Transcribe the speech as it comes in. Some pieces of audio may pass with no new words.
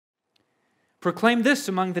Proclaim this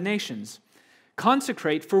among the nations.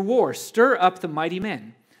 Consecrate for war. Stir up the mighty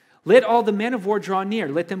men. Let all the men of war draw near.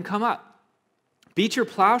 Let them come up. Beat your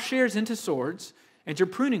plowshares into swords and your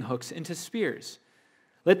pruning hooks into spears.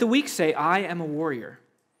 Let the weak say, I am a warrior.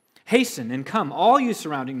 Hasten and come, all you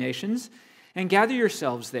surrounding nations, and gather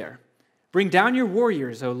yourselves there. Bring down your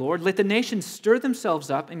warriors, O Lord. Let the nations stir themselves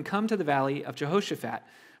up and come to the valley of Jehoshaphat,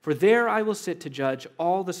 for there I will sit to judge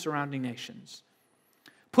all the surrounding nations.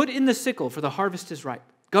 Put in the sickle, for the harvest is ripe.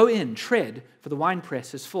 Go in, tread, for the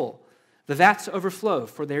winepress is full. The vats overflow,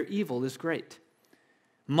 for their evil is great.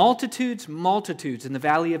 Multitudes, multitudes in the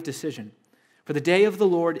valley of decision, for the day of the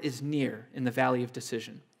Lord is near in the valley of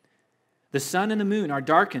decision. The sun and the moon are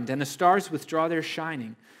darkened, and the stars withdraw their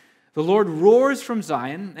shining. The Lord roars from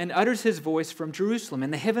Zion and utters his voice from Jerusalem,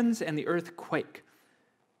 and the heavens and the earth quake.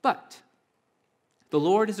 But the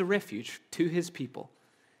Lord is a refuge to his people,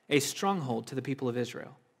 a stronghold to the people of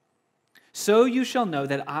Israel. So you shall know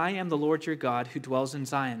that I am the Lord your God who dwells in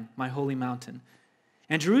Zion, my holy mountain.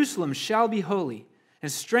 And Jerusalem shall be holy, and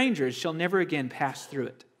strangers shall never again pass through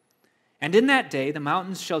it. And in that day the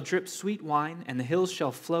mountains shall drip sweet wine, and the hills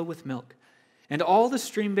shall flow with milk. And all the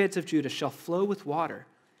stream beds of Judah shall flow with water,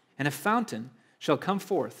 and a fountain shall come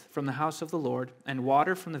forth from the house of the Lord, and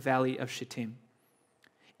water from the valley of Shittim.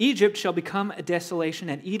 Egypt shall become a desolation,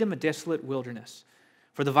 and Edom a desolate wilderness,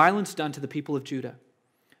 for the violence done to the people of Judah,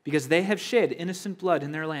 because they have shed innocent blood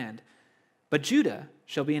in their land. But Judah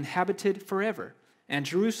shall be inhabited forever, and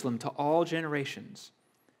Jerusalem to all generations.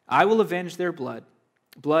 I will avenge their blood,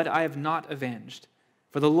 blood I have not avenged,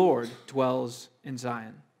 for the Lord dwells in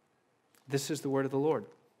Zion. This is the word of the Lord.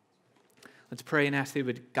 Let's pray and ask that He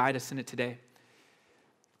would guide us in it today.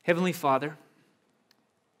 Heavenly Father,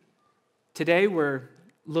 today we're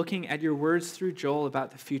looking at your words through Joel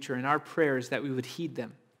about the future, and our prayer is that we would heed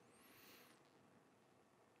them.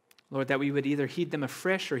 Lord, that we would either heed them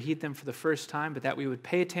afresh or heed them for the first time, but that we would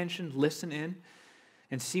pay attention, listen in,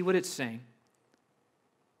 and see what it's saying.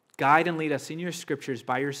 Guide and lead us in your scriptures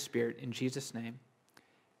by your Spirit. In Jesus' name,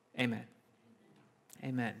 amen.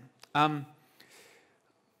 Amen.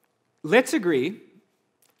 Let's agree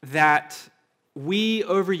that we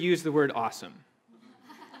overuse the word awesome.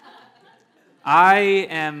 I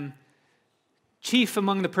am chief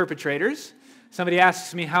among the perpetrators. Somebody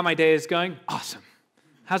asks me how my day is going. Awesome.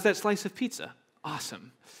 How's that slice of pizza?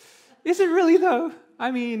 Awesome. Is it really, though?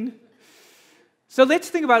 I mean, so let's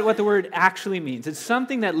think about what the word actually means. It's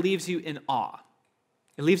something that leaves you in awe.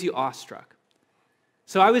 It leaves you awestruck.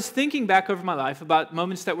 So I was thinking back over my life about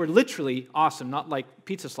moments that were literally awesome, not like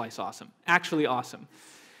pizza slice awesome, actually awesome.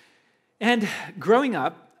 And growing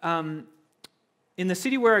up, in the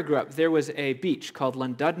city where I grew up, there was a beach called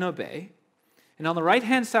Llandudno Bay. And on the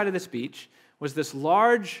right-hand side of this beach was this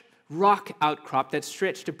large rock outcrop that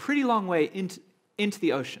stretched a pretty long way into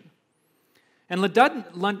the ocean. And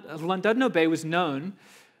Llandudno Bay was known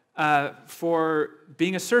for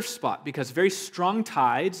being a surf spot because very strong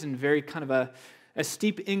tides and very kind of a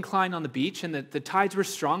steep incline on the beach, and the tides were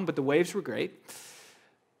strong, but the waves were great.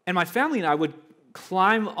 And my family and I would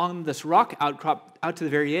climb on this rock outcrop out to the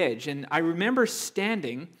very edge. And I remember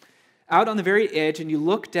standing out on the very edge, and you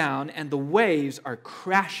look down, and the waves are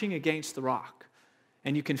crashing against the rock,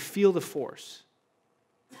 and you can feel the force.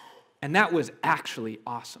 And that was actually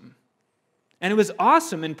awesome. And it was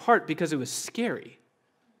awesome in part because it was scary.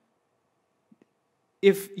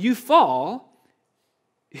 If you fall,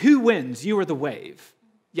 who wins? You or the wave?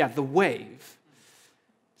 Yeah, the wave.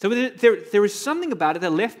 So there was something about it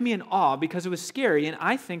that left me in awe because it was scary, and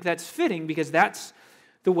I think that's fitting because that's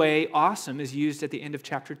the way awesome is used at the end of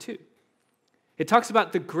chapter 2. It talks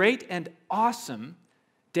about the great and awesome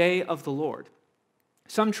day of the Lord.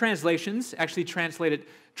 Some translations actually translate it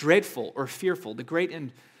dreadful or fearful, the great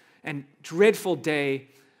and dreadful day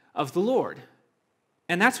of the Lord.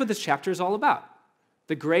 And that's what this chapter is all about.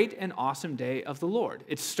 The great and awesome day of the Lord.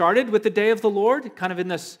 It started with the day of the Lord, kind of in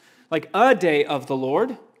this, like a day of the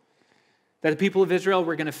Lord that the people of Israel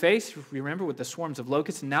were going to face, remember, with the swarms of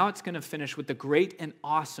locusts. And now it's going to finish with the great and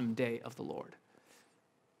awesome day of the Lord.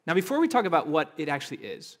 Now, before we talk about what it actually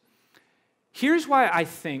is, here's why I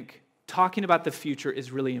think talking about the future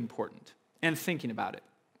is really important and thinking about it.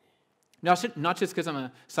 Not just because I'm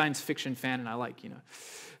a science fiction fan and I like,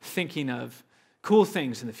 thinking of cool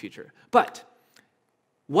things in the future, but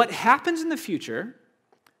what happens in the future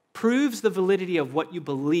proves the validity of what you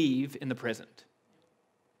believe in the present.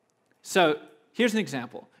 So here's an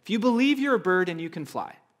example. If you believe you're a bird and you can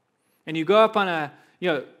fly, and you go up on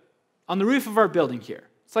on the roof of our building here,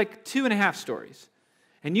 it's like 2.5 stories,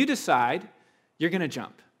 and you decide you're going to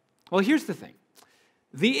jump. Well, here's the thing.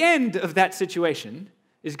 The end of that situation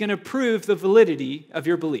is going to prove the validity of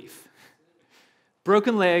your belief.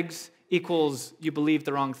 Broken legs equals you believe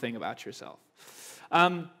the wrong thing about yourself.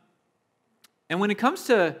 And when it comes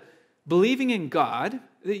to believing in God,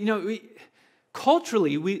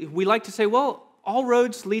 culturally, we like to say, well, all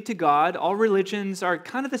roads lead to God. All religions are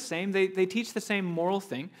kind of the same. They teach the same moral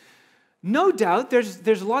thing. No doubt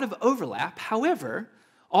there's a lot of overlap. However,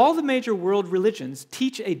 all the major world religions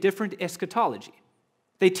teach a different eschatology.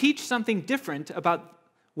 They teach something different about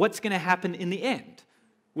what's going to happen in the end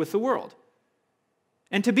with the world.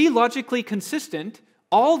 And to be logically consistent,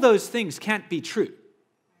 all those things can't be true.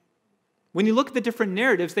 When you look at the different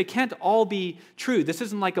narratives, they can't all be true. This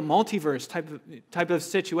isn't like a multiverse type of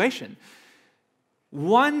situation.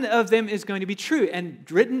 One of them is going to be true, and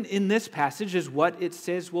written in this passage is what it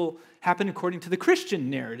says will happen according to the Christian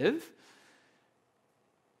narrative.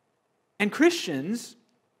 And Christians,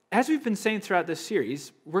 as we've been saying throughout this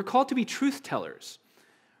series, we're called to be truth tellers.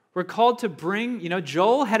 We're called to bring,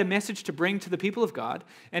 Joel had a message to bring to the people of God,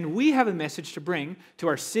 and we have a message to bring to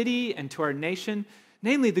our city and to our nation,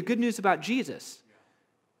 namely the good news about Jesus.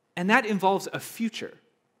 And that involves a future.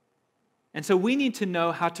 And so we need to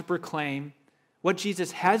know how to proclaim what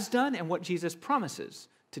Jesus has done and what Jesus promises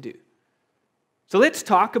to do. So let's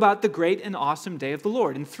talk about the great and awesome day of the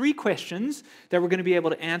Lord. And 3 questions that we're going to be able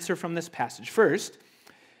to answer from this passage. First,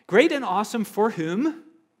 great and awesome for whom?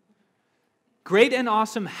 Great and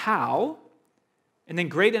awesome how? And then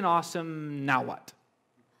great and awesome now what?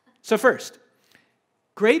 So first,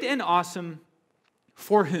 great and awesome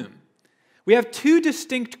for whom? We have 2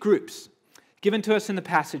 distinct groups given to us in the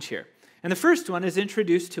passage here. And the first one is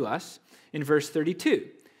introduced to us in verse 32.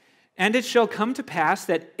 And it shall come to pass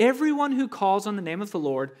that everyone who calls on the name of the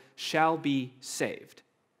Lord shall be saved.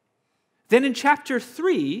 Then in chapter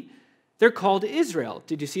 3, they're called Israel.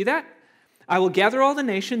 Did you see that? I will gather all the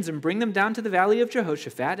nations and bring them down to the valley of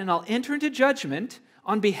Jehoshaphat, and I'll enter into judgment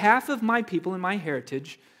on behalf of my people and my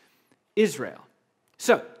heritage, Israel.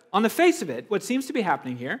 So, on the face of it, what seems to be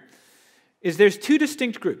happening here is there's 2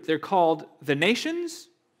 distinct groups. They're called the nations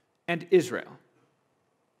and Israel.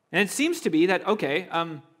 And it seems to be that,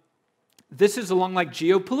 this is along like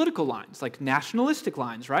geopolitical lines, like nationalistic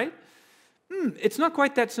lines, right? It's not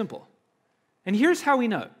quite that simple. And here's how we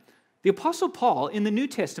know. The Apostle Paul in the New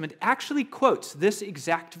Testament actually quotes this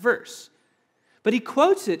exact verse. But he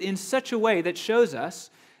quotes it in such a way that shows us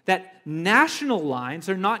that national lines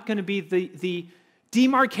are not going to be the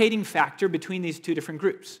demarcating factor between these 2 different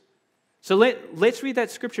groups. So let's read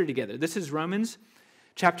that scripture together. This is Romans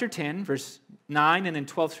chapter 10, verse 9, and then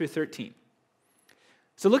 12 through 13.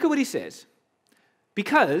 So look at what he says.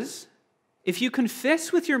 Because if you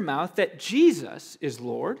confess with your mouth that Jesus is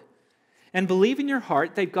Lord and believe in your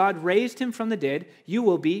heart that God raised him from the dead, you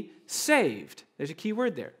will be saved. There's a key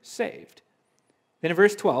word there, saved. Then in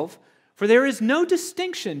verse 12, for there is no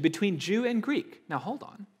distinction between Jew and Greek. Now hold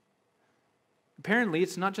on. Apparently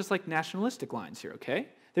it's not just like nationalistic lines here, okay?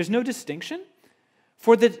 There's no distinction.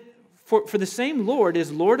 For the same Lord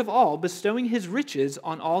is Lord of all, bestowing his riches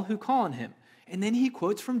on all who call on him. And then he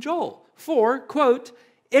quotes from Joel. For, quote,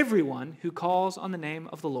 everyone who calls on the name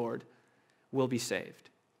of the Lord will be saved.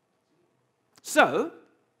 So,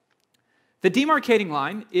 the demarcating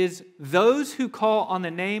line is those who call on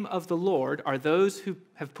the name of the Lord are those who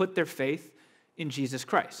have put their faith in Jesus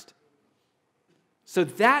Christ. So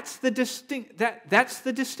that's the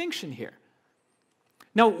distinction here.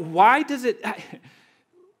 Now, why does it...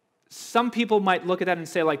 Some people might look at that and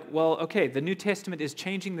say, the New Testament is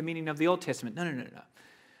changing the meaning of the Old Testament. No.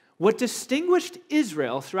 What distinguished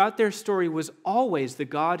Israel throughout their story was always the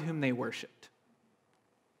God whom they worshipped.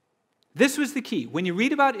 This was the key. When you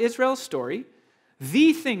read about Israel's story,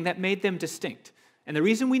 the thing that made them distinct, and the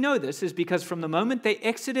reason we know this is because from the moment they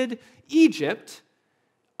exited Egypt,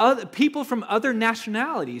 people from other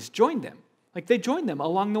nationalities joined them. They joined them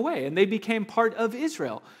along the way, and they became part of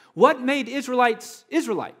Israel. What made Israelites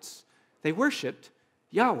Israelites? They worshipped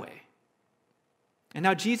Yahweh. And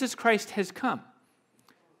now Jesus Christ has come,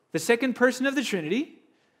 the second person of the Trinity,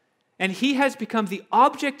 and he has become the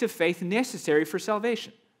object of faith necessary for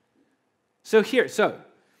salvation. So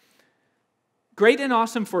great and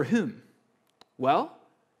awesome for whom? Well,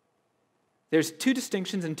 there's 2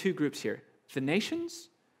 distinctions and 2 groups here. The nations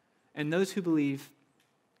and those who believe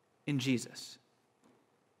in Jesus.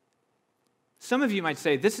 Some of you might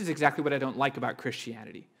say, this is exactly what I don't like about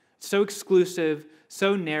Christianity. It's so exclusive,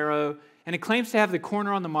 so narrow, and it claims to have the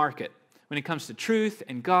corner on the market when it comes to truth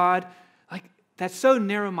and God. That's so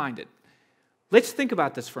narrow-minded. Let's think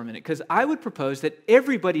about this for a minute, because I would propose that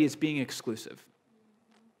everybody is being exclusive.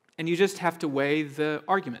 And you just have to weigh the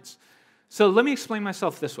arguments. So let me explain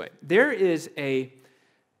myself this way. There is a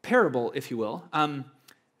parable, if you will.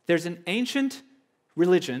 There's an ancient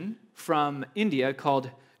religion from India called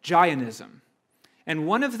Jainism. And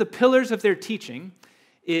one of the pillars of their teaching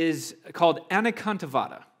is called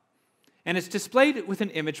Anekantavada. And it's displayed with an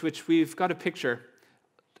image, which we've got a picture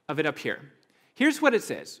of it up here. Here's what it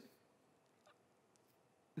says.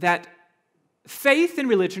 That faith and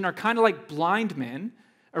religion are kind of like blind men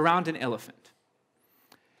around an elephant.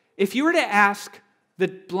 If you were to ask the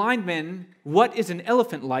blind men, what is an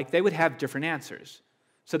elephant like, they would have different answers.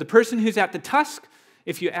 So the person who's at the tusk,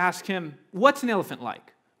 if you ask him, what's an elephant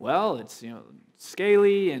like? Well, it's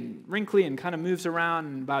scaly and wrinkly and kind of moves around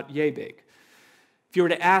and about yay big. If you were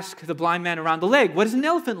to ask the blind man around the leg, what is an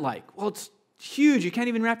elephant like? Well, it's huge. You can't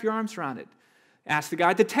even wrap your arms around it. Ask the guy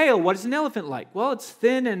at the tail, what is an elephant like? Well, it's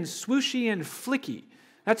thin and swooshy and flicky.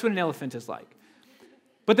 That's what an elephant is like.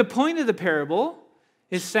 But the point of the parable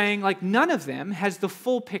is saying, like, none of them has the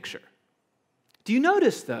full picture. Do you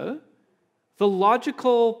notice, though, the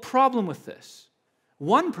logical problem with this?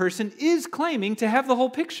 One person is claiming to have the whole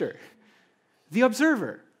picture, the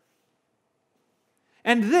observer.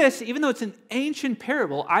 And this, even though it's an ancient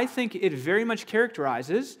parable, I think it very much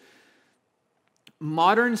characterizes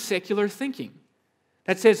modern secular thinking.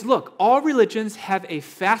 That says, look, all religions have a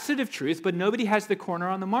facet of truth, but nobody has the corner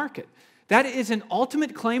on the market. That is an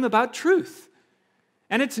ultimate claim about truth.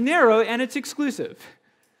 And it's narrow and it's exclusive.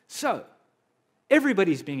 So,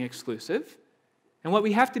 everybody's being exclusive. And what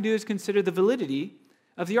we have to do is consider the validity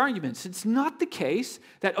of the arguments. It's not the case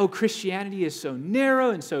that, Christianity is so narrow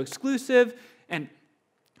and so exclusive, and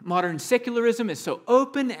modern secularism is so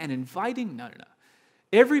open and inviting. No.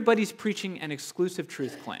 Everybody's preaching an exclusive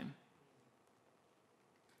truth claim.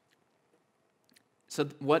 So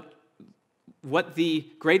what the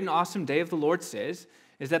great and awesome day of the Lord says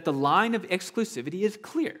is that the line of exclusivity is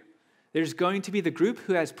clear. There's going to be the group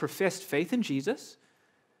who has professed faith in Jesus,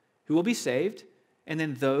 who will be saved, and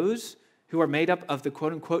then those who are made up of the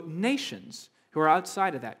quote-unquote nations who are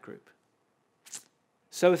outside of that group.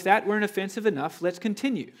 So if that weren't offensive enough, let's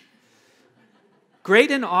continue.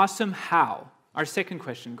 Great and awesome how? Our second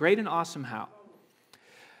question, great and awesome how?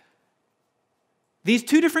 These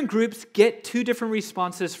two different groups get two different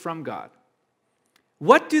responses from God.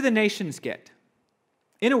 What do the nations get?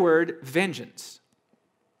 In a word, vengeance.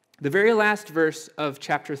 The very last verse of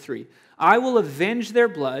chapter 3. I will avenge their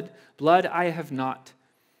blood, blood I have not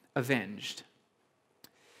avenged.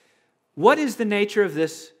 What is the nature of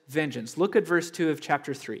this vengeance? Look at verse 2 of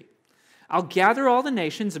chapter 3. I'll gather all the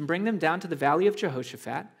nations and bring them down to the valley of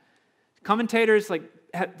Jehoshaphat. Commentators,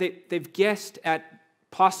 they've guessed at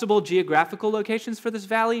possible geographical locations for this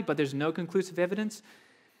valley, but there's no conclusive evidence.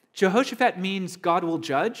 Jehoshaphat means God will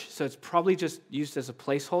judge, so it's probably just used as a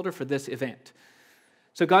placeholder for this event.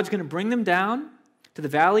 So God's going to bring them down to the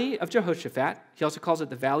valley of Jehoshaphat. He also calls it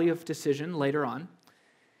the valley of decision later on.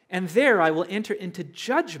 And there I will enter into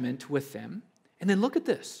judgment with them. And then look at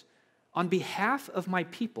this. On behalf of my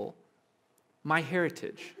people, my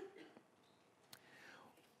heritage.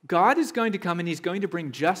 God is going to come and he's going to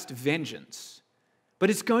bring just vengeance. But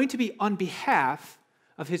it's going to be on behalf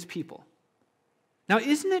of his people. Now,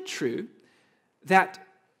 isn't it true that,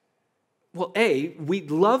 we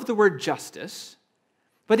love the word justice,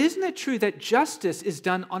 but isn't it true that justice is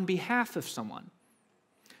done on behalf of someone?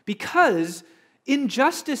 Because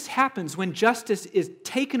injustice happens when justice is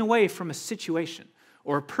taken away from a situation,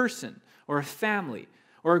 or a person, or a family,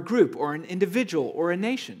 or a group, or an individual, or a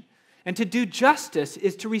nation. And to do justice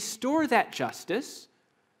is to restore that justice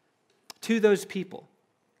to those people.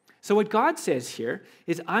 So what God says here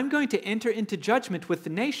is, I'm going to enter into judgment with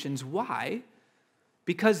the nations. Why?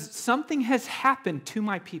 Because something has happened to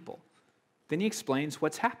my people. Then he explains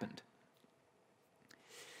what's happened.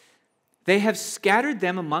 They have scattered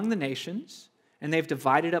them among the nations, and they've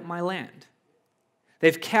divided up my land.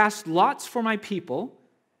 They've cast lots for my people.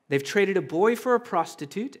 They've traded a boy for a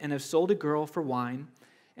prostitute, and have sold a girl for wine,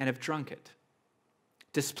 and have drunk it.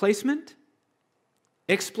 Displacement,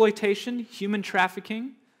 exploitation, human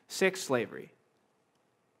trafficking, sex slavery.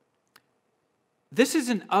 This is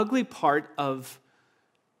an ugly part of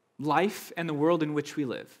life and the world in which we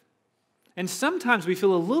live. And sometimes we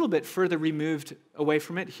feel a little bit further removed away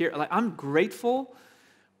from it here. Like, I'm grateful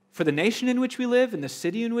for the nation in which we live and the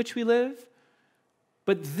city in which we live.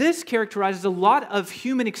 But this characterizes a lot of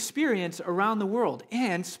human experience around the world,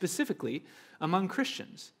 and specifically among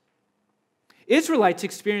Christians. Israelites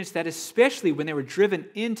experienced that especially when they were driven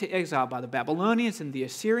into exile by the Babylonians and the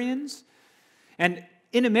Assyrians. And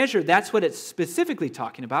in a measure, that's what it's specifically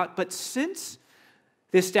talking about. But since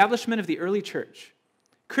the establishment of the early church,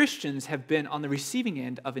 Christians have been on the receiving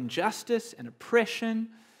end of injustice and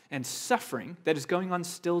oppression and suffering that is going on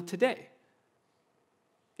still today.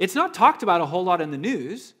 It's not talked about a whole lot in the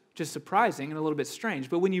news, which is surprising and a little bit strange,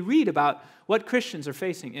 but when you read about what Christians are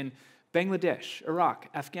facing in Bangladesh, Iraq,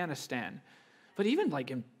 Afghanistan, but even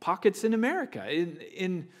like in pockets in America,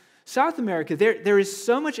 in South America, there is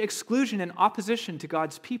so much exclusion and opposition to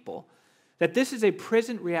God's people that this is a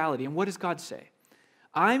present reality. And what does God say?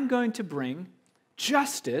 I'm going to bring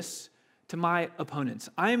justice to my opponents.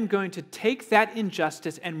 I am going to take that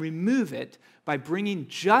injustice and remove it by bringing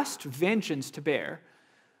just vengeance to bear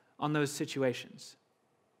on those situations.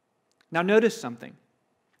 Now notice something,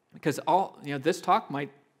 because this talk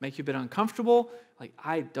might make you a bit uncomfortable. Like,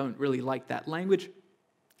 I don't really like that language.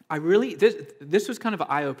 This was kind of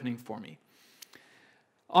eye-opening for me.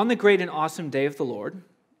 On the great and awesome day of the Lord,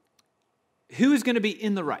 who is going to be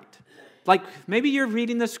in the right? Like, maybe you're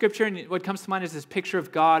reading the scripture and what comes to mind is this picture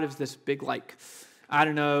of God as this big,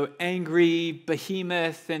 angry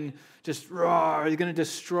behemoth and just, roar, he's going to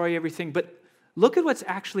destroy everything. But look at what's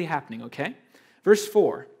actually happening, okay? Verse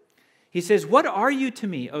 4, he says, "What are you to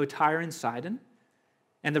me, O Tyre and Sidon,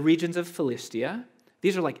 and the regions of Philistia?"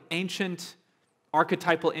 These are like ancient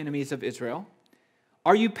archetypal enemies of Israel.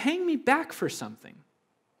 "Are you paying me back for something?"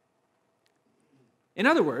 In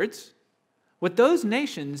other words, what those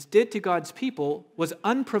nations did to God's people was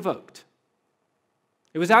unprovoked.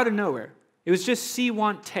 It was out of nowhere. It was just see,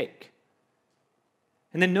 want, take.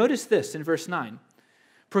 And then notice this in verse 9.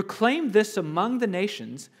 "Proclaim this among the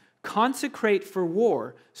nations, consecrate for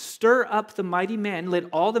war, stir up the mighty men, let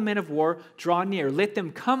all the men of war draw near, let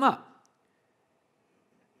them come up.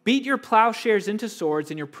 Beat your plowshares into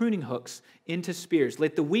swords and your pruning hooks into spears.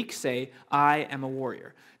 Let the weak say, I am a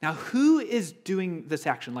warrior." Now, who is doing this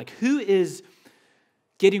action? Like, who is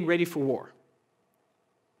getting ready for war?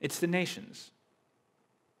 It's the nations.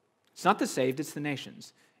 It's not the saved, it's the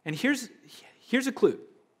nations. And here's a clue.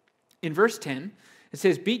 In verse 10, it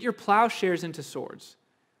says, "Beat your plowshares into swords."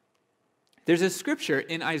 There's a scripture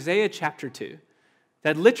in Isaiah chapter 2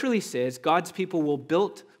 that literally says God's people will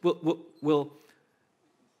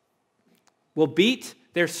beat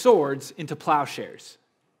their swords into plowshares.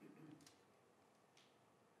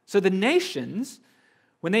 So the nations,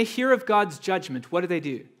 when they hear of God's judgment, what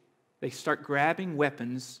do? They start grabbing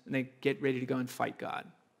weapons and they get ready to go and fight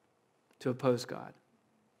God, to oppose God.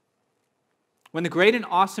 When the great and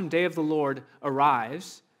awesome day of the Lord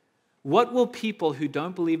arrives, what will people who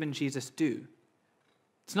don't believe in Jesus do?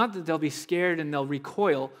 It's not that they'll be scared and they'll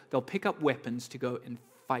recoil. They'll pick up weapons to go and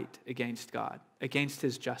fight against God, against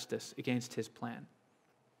his justice, against his plan.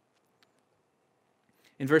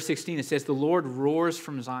 In verse 16, it says, "The Lord roars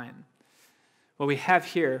from Zion." What we have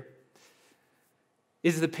here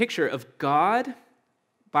is the picture of God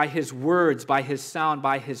by his words, by his sound,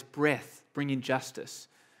 by his breath, bringing justice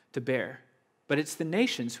to bear. But it's the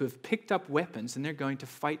nations who have picked up weapons and they're going to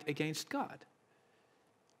fight against God.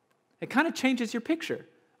 It kind of changes your picture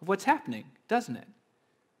of what's happening, doesn't it?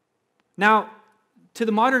 Now, to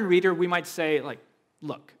the modern reader, we might say,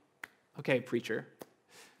 look, okay, preacher,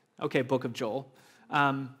 okay, book of Joel,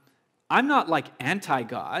 I'm not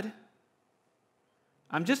anti-God.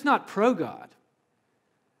 I'm just not pro-God.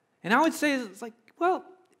 And I would say, it's well,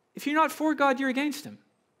 if you're not for God, you're against him.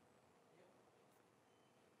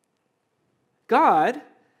 God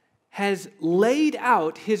has laid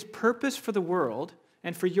out his purpose for the world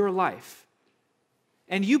and for your life.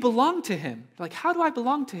 And you belong to him. How do I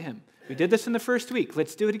belong to him? We did this in the first week.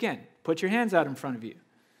 Let's do it again. Put your hands out in front of you.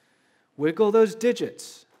 Wiggle those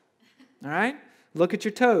digits. All right? Look at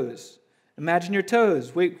your toes. Imagine your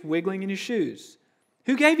toes wiggling in your shoes.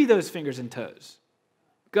 Who gave you those fingers and toes?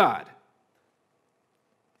 God.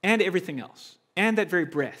 And everything else. And that very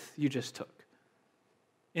breath you just took.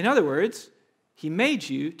 In other words, he made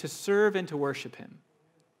you to serve and to worship him.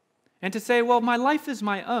 And to say, well, my life is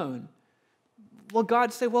my own. Well,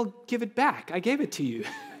 God say, well, give it back. I gave it to you.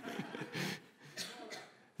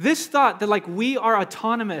 This thought that we are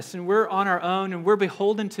autonomous and we're on our own and we're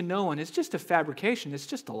beholden to no one is just a fabrication. It's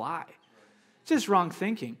just a lie. It's just wrong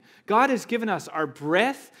thinking. God has given us our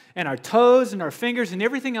breath and our toes and our fingers and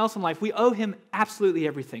everything else in life. We owe him absolutely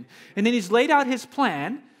everything. And then he's laid out his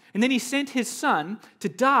plan, and then he sent his son to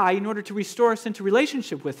die in order to restore us into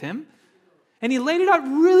relationship with him. And he laid it out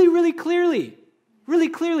really, really clearly. Really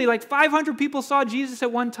clearly. 500 people saw Jesus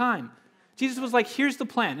at one time. Jesus was here's the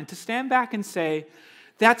plan. And to stand back and say,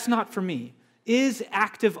 that's not for me, is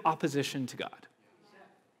active opposition to God.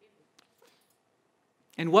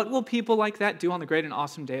 And what will people like that do on the great and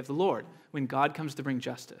awesome day of the Lord when God comes to bring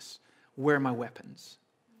justice? Where are my weapons?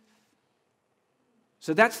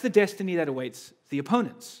 So that's the destiny that awaits the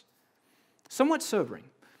opponents. Somewhat sobering.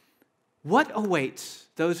 What awaits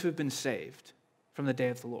those who have been saved from the day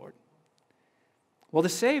of the Lord? Well, the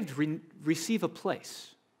saved receive a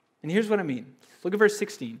place. And here's what I mean. Look at verse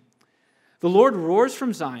 16. The Lord roars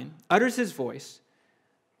from Zion, utters his voice,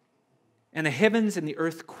 and the heavens and the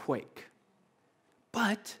earth quake.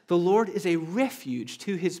 But the Lord is a refuge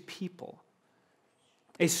to his people,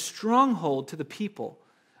 a stronghold to the people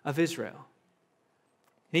of Israel.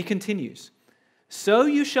 And he continues, so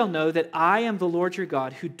you shall know that I am the Lord your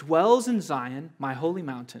God, who dwells in Zion, my holy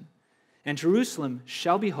mountain, and Jerusalem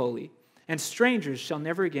shall be holy, and strangers shall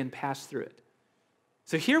never again pass through it.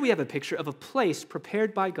 So here we have a picture of a place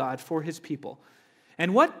prepared by God for his people.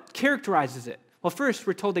 And what characterizes it? Well, first,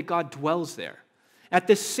 we're told that God dwells there. At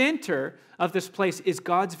the center of this place is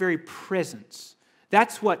God's very presence.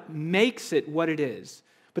 That's what makes it what it is.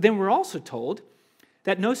 But then we're also told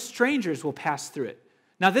that no strangers will pass through it.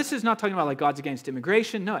 Now, this is not talking about like God's against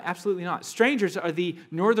immigration. No, absolutely not. Strangers are the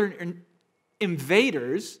northern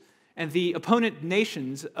invaders and the opponent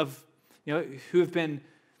nations of, who have been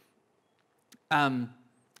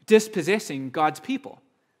dispossessing God's people.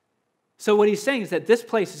 So what he's saying is that this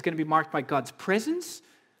place is going to be marked by God's presence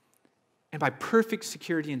and by perfect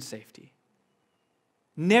security and safety.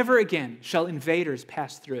 Never again shall invaders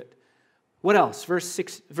pass through it. What else?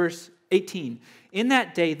 Verse 18. In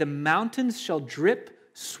that day the mountains shall drip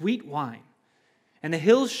sweet wine, and the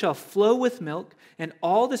hills shall flow with milk, and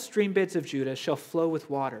all the stream beds of Judah shall flow with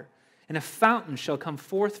water, and a fountain shall come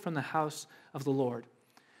forth from the house of the Lord.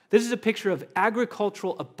 This is a picture of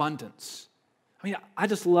agricultural abundance. I mean, I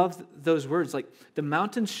just love those words, like the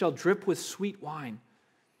mountains shall drip with sweet wine.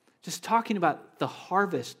 Just talking about the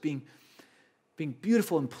harvest being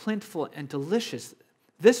beautiful and plentiful and delicious.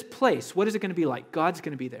 This place, what is it going to be like? God's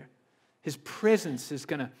going to be there. His presence is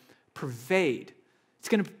going to pervade. It's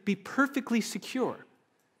going to be perfectly secure.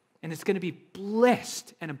 And it's going to be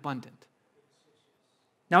blessed and abundant.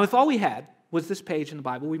 Now, if all we had was this page in the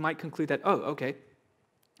Bible, we might conclude that,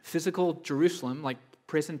 physical Jerusalem, like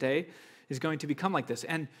present day, is going to become like this.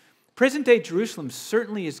 And present day Jerusalem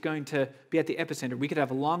certainly is going to be at the epicenter. We could have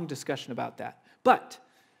a long discussion about that. But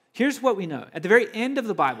here's what we know. At the very end of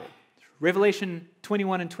the Bible, Revelation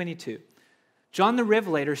 21 and 22, John the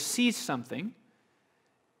Revelator sees something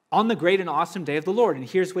on the great and awesome day of the Lord. And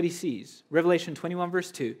here's what he sees. Revelation 21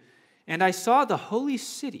 verse 2. And I saw the holy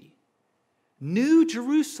city, New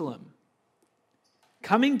Jerusalem,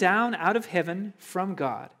 coming down out of heaven from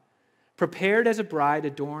God, prepared as a bride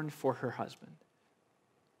adorned for her husband.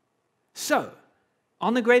 So,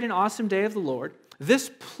 on the great and awesome day of the Lord,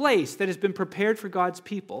 this place that has been prepared for God's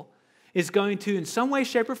people is going to, in some way,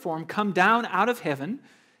 shape, or form, come down out of heaven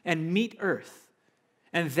and meet earth.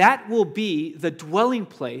 And that will be the dwelling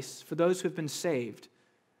place for those who have been saved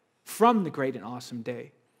from the great and awesome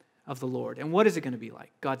day of the Lord. And what is it going to be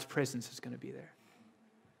like? God's presence is going to be there.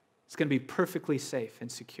 It's going to be perfectly safe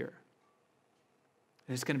and secure.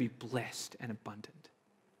 And it's going to be blessed and abundant.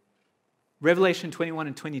 Revelation 21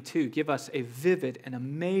 and 22 give us a vivid and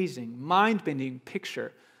amazing, mind-bending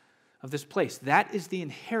picture of this place. That is the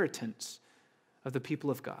inheritance of the people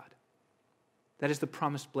of God. That is the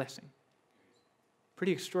promised blessing.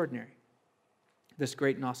 Pretty extraordinary, this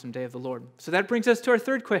great and awesome day of the Lord. So that brings us to our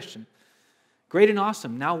third question. Great and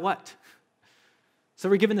awesome, now what? So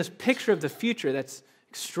we're given this picture of the future that's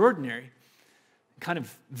extraordinary, kind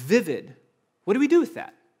of vivid. What do we do with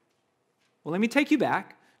that? Well, let me take you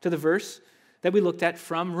back to the verse that we looked at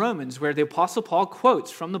from Romans, where the Apostle Paul quotes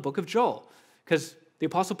from the book of Joel, because the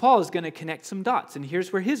Apostle Paul is going to connect some dots, and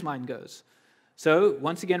here's where his mind goes. So,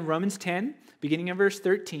 once again, Romans 10, beginning in verse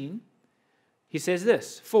 13, he says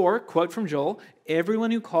this, for, quote from Joel,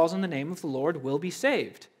 everyone who calls on the name of the Lord will be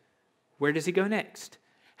saved. Where does he go next?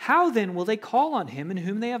 How then will they call on him in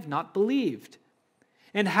whom they have not believed?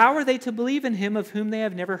 And how are they to believe in him of whom they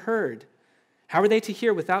have never heard? How are they to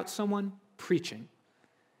hear without someone preaching?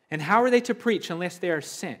 And how are they to preach unless they are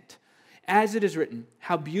sent? As it is written,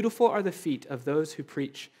 how beautiful are the feet of those who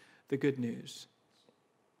preach the good news.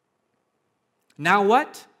 Now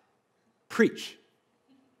what? Preach.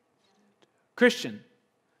 Christian,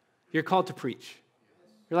 you're called to preach.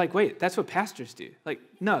 You're like, wait, that's what pastors do. Like,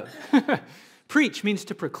 no. Preach means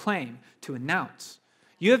to proclaim, to announce.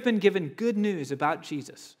 You have been given good news about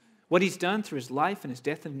Jesus, what he's done through his life and his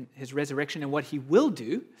death and his resurrection and what he will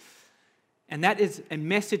do. And that is a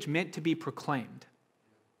message meant to be proclaimed.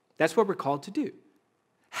 That's what we're called to do.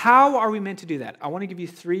 How are we meant to do that? I want to give you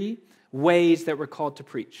 3 ways that we're called to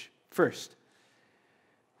preach. First,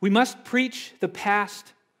 we must preach the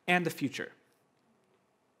past and the future.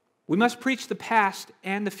 We must preach the past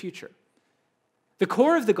and the future. The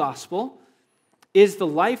core of the gospel is the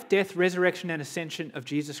life, death, resurrection, and ascension of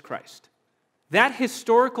Jesus Christ. That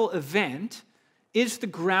historical event is the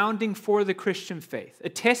grounding for the Christian faith,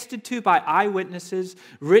 attested to by eyewitnesses,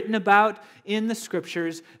 written about in the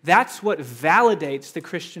Scriptures. That's what validates the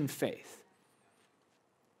Christian faith.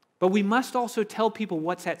 But we must also tell people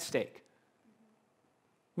what's at stake.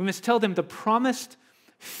 We must tell them the promised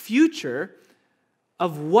future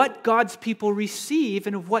of what God's people receive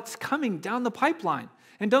and of what's coming down the pipeline.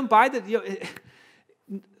 And don't buy that.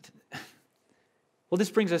 Well, this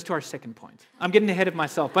brings us to our second point. I'm getting ahead of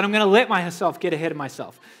myself, but I'm going to let myself get ahead of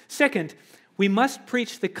myself. Second, we must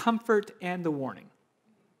preach the comfort and the warning.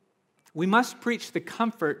 We must preach the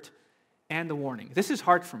comfort and the warning. This is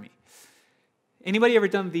hard for me. Anybody ever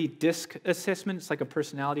done the DISC assessment? It's like a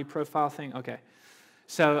personality profile thing. Okay.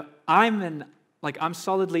 So I'm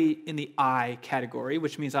solidly in the I category,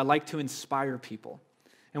 which means I like to inspire people.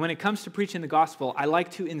 And when it comes to preaching the gospel, I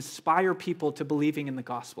like to inspire people to believing in the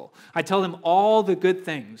gospel. I tell them all the good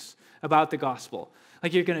things about the gospel.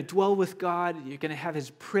 Like, you're going to dwell with God, you're going to have His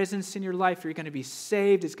presence in your life, you're going to be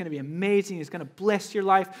saved, it's going to be amazing, He's going to bless your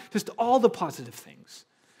life, just all the positive things.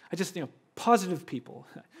 Positive people,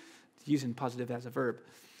 using positive as a verb.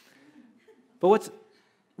 But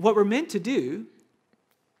what we're meant to do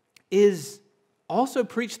is also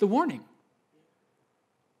preach the warning.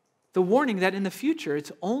 The warning that in the future,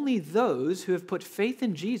 it's only those who have put faith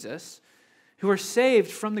in Jesus who are saved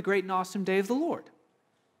from the great and awesome day of the Lord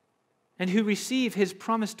and who receive His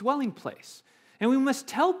promised dwelling place. And we must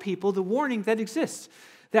tell people the warning that exists,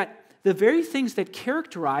 that the very things that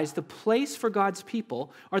characterize the place for God's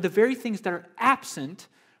people are the very things that are absent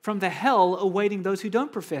from the hell awaiting those who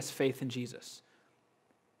don't profess faith in Jesus.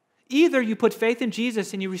 Either you put faith in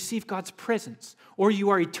Jesus and you receive God's presence, or you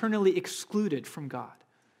are eternally excluded from God.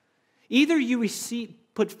 Either you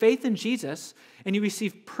put faith in Jesus and you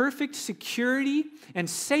receive perfect security and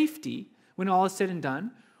safety when all is said and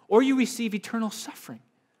done, or you receive eternal suffering.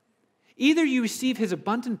 Either you receive His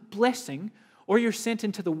abundant blessing, or you're sent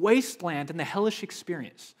into the wasteland and the hellish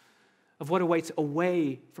experience of what awaits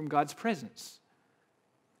away from God's presence.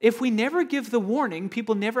 If we never give the warning,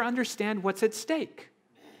 people never understand what's at stake.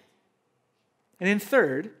 And then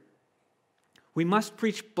third, we must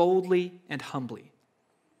preach boldly and humbly.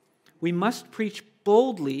 We must preach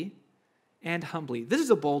boldly and humbly. This is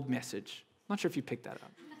a bold message. I'm not sure if you picked that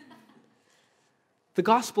up. The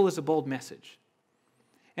gospel is a bold message.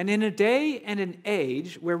 And in a day and an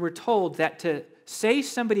age where we're told that to say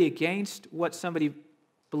somebody against what somebody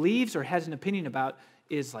believes or has an opinion about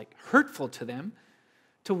is like hurtful to them,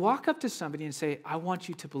 to walk up to somebody and say, I want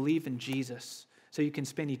you to believe in Jesus so you can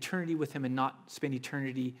spend eternity with Him and not spend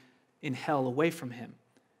eternity in hell away from Him.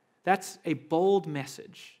 That's a bold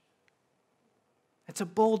message. It's a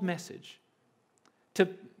bold message.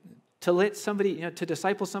 To let somebody, to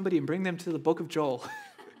disciple somebody and bring them to the book of Joel.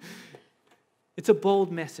 It's a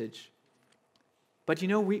bold message. But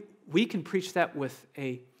we can preach that with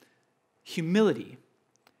a humility.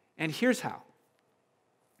 And here's how.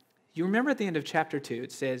 You remember at the end of chapter 2,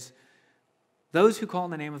 it says, those who call on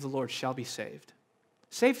the name of the Lord shall be saved.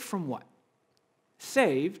 Saved from what?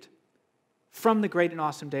 Saved from the great and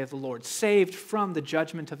awesome day of the Lord. Saved from the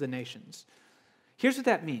judgment of the nations. Here's what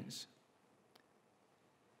that means.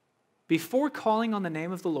 Before calling on the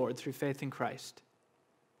name of the Lord through faith in Christ,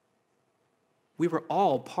 we were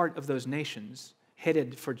all part of those nations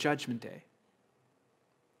headed for Judgment Day.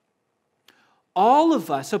 All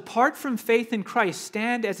of us, apart from faith in Christ,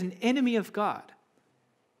 stand as an enemy of God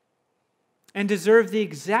and deserve the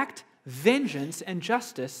exact vengeance and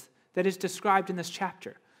justice that is described in this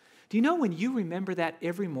chapter. Do you know when you remember that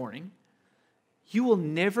every morning, you will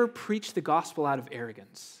never preach the gospel out of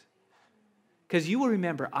arrogance? Because you will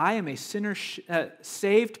remember, I am a sinner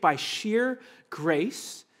saved by sheer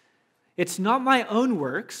grace. It's not my own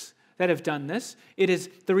works that have done this. It is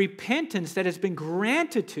the repentance that has been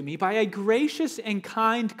granted to me by a gracious and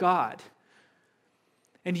kind God.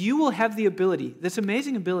 And you will have the ability, this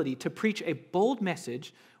amazing ability, to preach a bold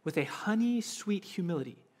message with a honey-sweet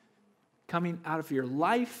humility coming out of your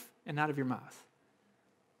life and out of your mouth.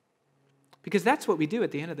 Because that's what we do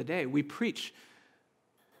at the end of the day. We preach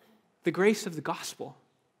the grace of the gospel.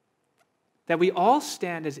 That we all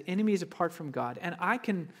stand as enemies apart from God. And I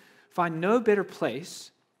can find no better place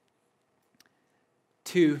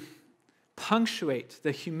to punctuate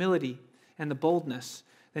the humility and the boldness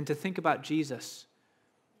than to think about Jesus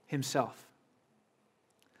Himself.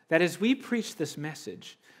 That as we preach this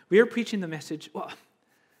message, we are preaching the message,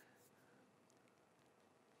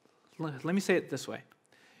 let me say it this way.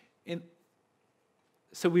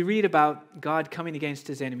 So we read about God coming against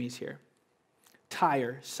His enemies here.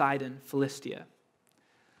 Tyre, Sidon, Philistia.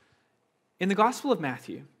 In the Gospel of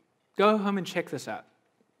Matthew, go home and check this out.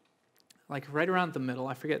 Like right around the middle,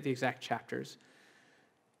 I forget the exact chapters.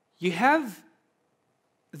 You have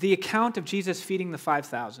the account of Jesus feeding the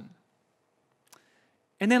 5,000.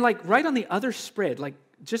 And then like right on the other spread, like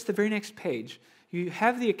just the very next page, you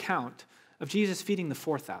have the account of Jesus feeding the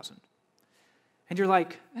 4,000. And you're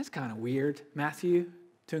like, that's kind of weird, Matthew,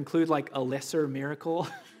 to include like a lesser miracle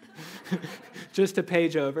just a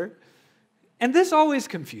page over. And this always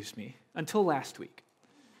confused me until last week.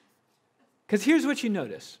 Because here's what you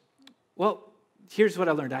notice. Well, here's what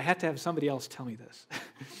I learned. I had to have somebody else tell me this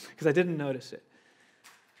because I didn't notice it.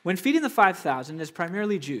 When feeding the 5,000, it's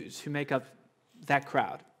primarily Jews who make up that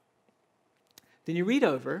crowd. Then you read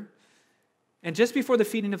over, and just before the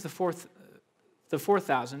feeding of the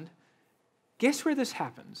 4,000, guess where this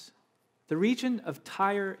happens? The region of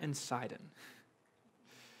Tyre and Sidon.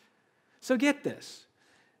 So get this.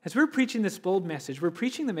 As we're preaching this bold message, we're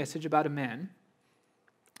preaching the message about a man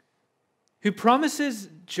who promises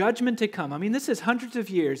judgment to come. I mean, this is hundreds of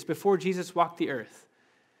years before Jesus walked the earth.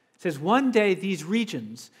 It says one day these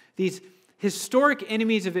regions, these historic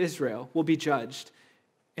enemies of Israel will be judged.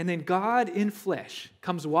 And then God in flesh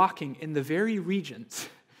comes walking in the very regions,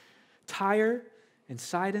 Tyre and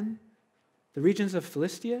Sidon, the regions of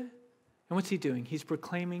Philistia. And what's he doing? He's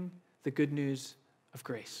proclaiming the good news of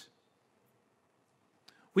grace.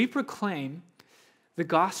 We proclaim the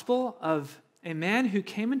gospel of a man who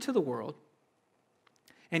came into the world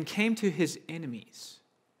and came to his enemies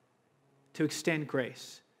to extend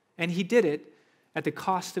grace. And he did it at the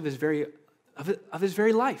cost of his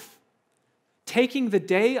very life, taking the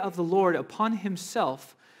day of the Lord upon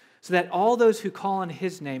himself so that all those who call on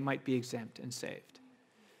his name might be exempt and saved.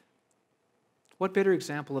 What better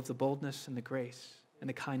example of the boldness and the grace and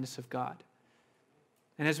the kindness of God?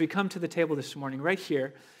 And as we come to the table this morning, right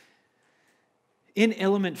here, in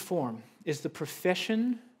element form, is the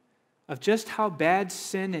profession of just how bad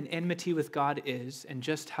sin and enmity with God is and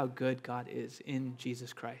just how good God is in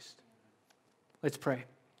Jesus Christ. Let's pray.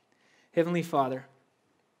 Heavenly Father,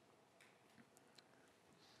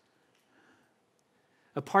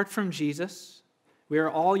 apart from Jesus, we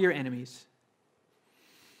are all your enemies,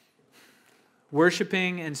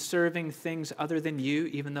 worshiping and serving things other than you,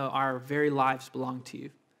 even though our very lives belong to you.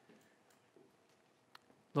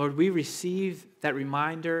 Lord, we receive that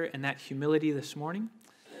reminder and that humility this morning.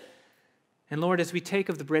 And Lord, as we take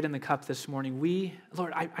of the bread and the cup this morning,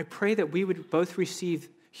 Lord, I pray that we would both receive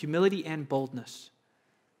humility and boldness.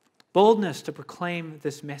 Boldness to proclaim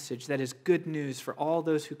this message that is good news for all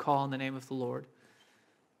those who call on the name of the Lord.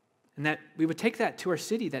 And that we would take that to our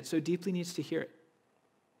city that so deeply needs to hear it.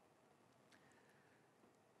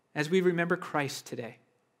 As we remember Christ today,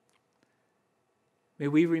 may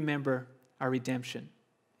we remember our redemption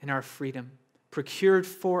and our freedom procured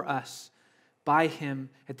for us by him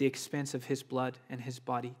at the expense of his blood and his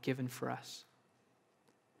body given for us.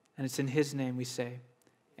 And it's in his name we say,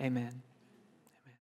 amen.